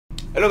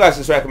Hello guys,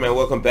 it's Racker man.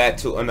 Welcome back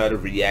to another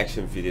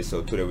reaction video.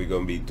 So today we're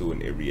gonna be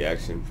doing a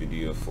reaction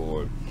video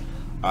for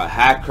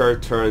hacker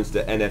turns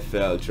the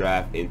NFL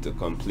draft into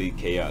complete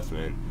chaos,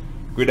 man.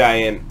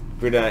 Gridiron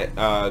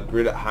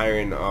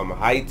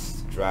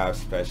Heights draft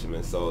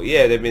specimen. So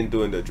yeah, they've been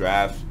doing the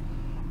draft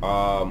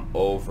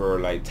over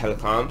like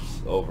telecoms,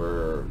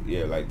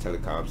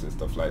 telecoms and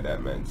stuff like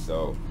that, man.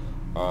 So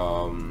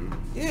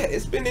yeah,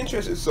 it's been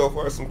interesting so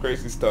far. Some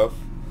crazy stuff.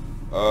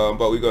 But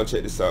we're gonna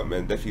check this out,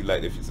 man. Definitely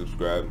like if you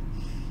subscribe.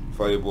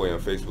 Follow your boy on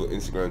Facebook,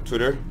 Instagram,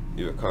 Twitter.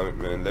 Leave a comment,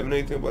 man. Let me know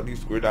anything about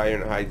these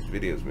Gridiron Heights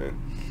videos, man.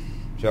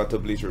 Shout out to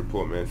Bleacher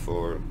Report, man,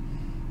 for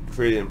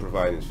creating and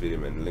providing this video,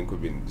 man. The link will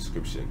be in the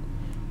description.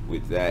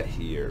 With that,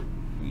 here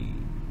we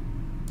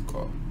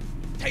go.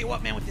 Tell you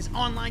what, man, with this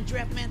online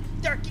draft, man,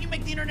 Derek, can you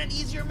make the internet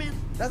easier, man?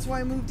 That's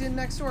why I moved in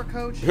next door,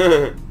 Coach.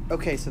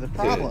 Okay, so the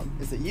problem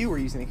is that you were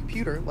using a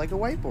computer like a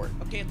whiteboard.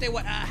 Okay, I'll tell you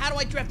what, how do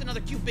I draft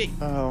another QB?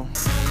 Oh.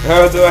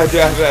 How do I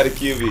draft out a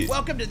QB?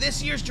 Welcome to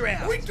this year's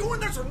draft. Are we doing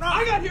this or not?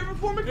 I got here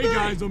before McVay. Hey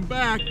guys, I'm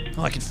back.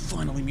 Oh, I can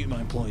finally mute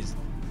my employees.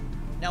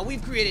 Now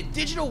we've created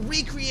digital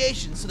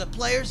recreations so that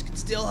players can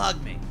still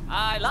hug me.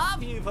 I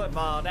love you,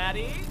 football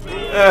daddy.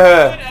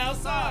 Now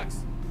sucks.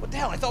 What the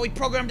hell? I thought we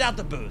programmed out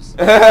the booze.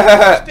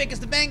 First pick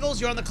is the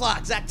Bengals. You're on the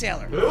clock. Zach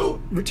Taylor.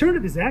 Who? Return to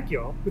the Zach,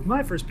 y'all. With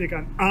my first pick,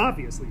 I'm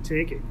obviously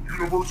taking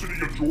University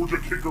of Georgia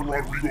kicker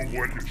Rodrigo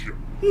Blankenship.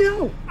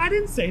 No, I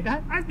didn't say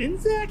that. I've been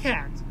Zach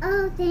hacked.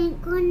 Oh, thank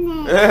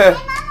goodness. Hey,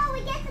 Mama, we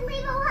get to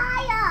leave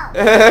Ohio.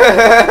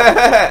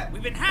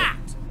 We've been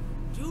hacked.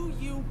 Do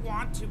you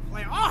want to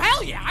play? Oh,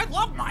 hell yeah. I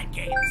love mind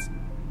games.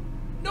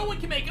 No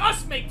one can make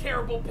us make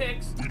terrible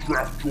picks. We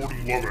draft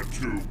Jordan Love at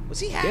 2. Was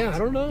he hacked? Yeah, I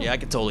don't know. Yeah, I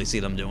could totally see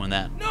them doing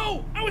that.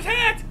 No, I was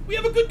hacked. We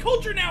have a good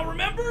culture now,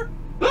 remember?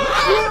 This is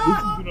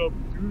an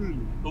opportunity.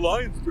 The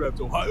Lions draft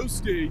Ohio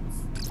State.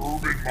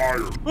 Urban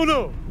Meyer. Oh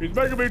no, he's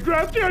making me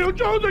draft Daniel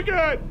Jones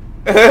again.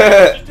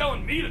 Just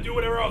telling me to do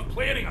whatever I was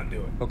planning on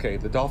doing. Okay,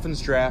 the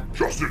Dolphins draft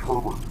Justin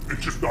Herbert.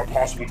 It's just not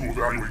possible to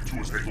evaluate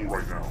Tua's ankle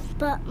right now.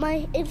 But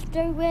my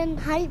Instagram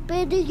hype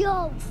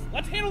videos.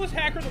 Let's handle this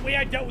hacker the way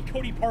I dealt with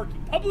Cody Parkey,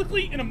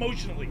 publicly and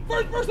emotionally.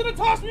 First person to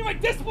toss me my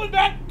discipline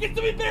back gets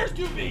to be Bears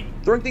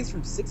QB. throwing things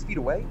from 6 feet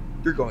away.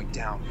 You're going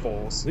down,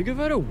 Foles. Think I've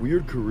had a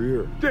weird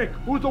career. Dick,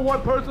 who's the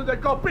one person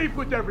that got beef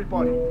with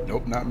everybody?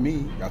 Nope, not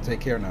me. Y'all take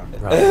care now.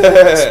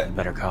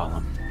 Better call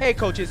him. Hey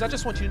coaches, I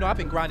just want you to know I've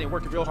been grinding and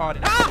working real hard.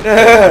 And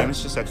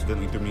It's just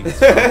accidentally threw me.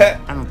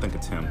 I don't think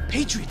it's him.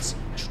 Patriots,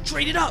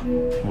 trade it up.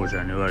 Wish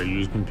I knew how to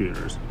use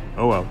computers.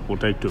 Oh well, we'll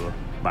take Tua.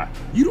 Bye.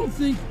 You don't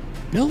think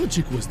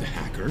Belichick was the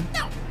hacker?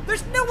 No,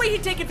 there's no way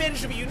he'd take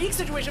advantage of a unique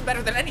situation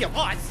better than any of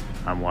us.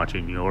 I'm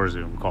watching your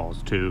Zoom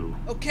calls too.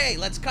 Okay,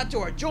 let's cut to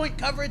our joint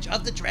coverage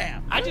of the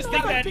draft. I just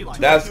think that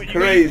That's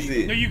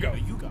crazy. No, you go.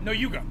 No,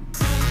 you go.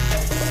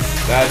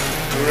 That's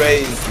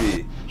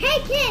crazy. Hey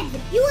kids,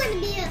 if you want to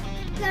be a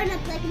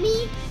grown-up like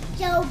me,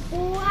 so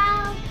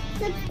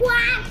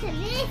subscribe to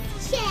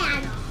this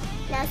channel.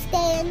 Now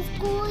stay in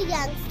school,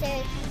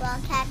 youngsters.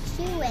 We'll catch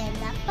you in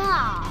the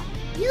fall.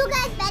 You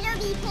guys better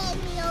be paying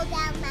me all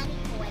that money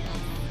for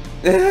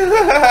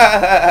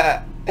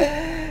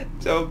this.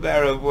 Joe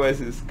Barrow voice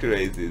is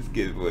crazy. His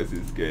kid voice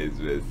is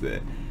crazy,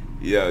 man.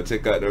 Yo,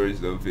 check out the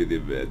original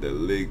video, man. The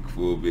link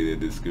will be in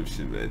the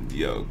description, man.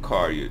 Yo,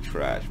 Car, you're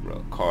trash,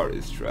 bro. Car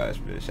is trash,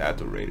 man. Shout out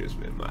to Raiders,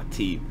 man. My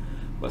team.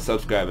 But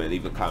subscribe and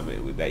leave a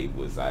comment. With that, you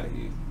boys out of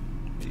here.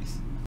 Peace.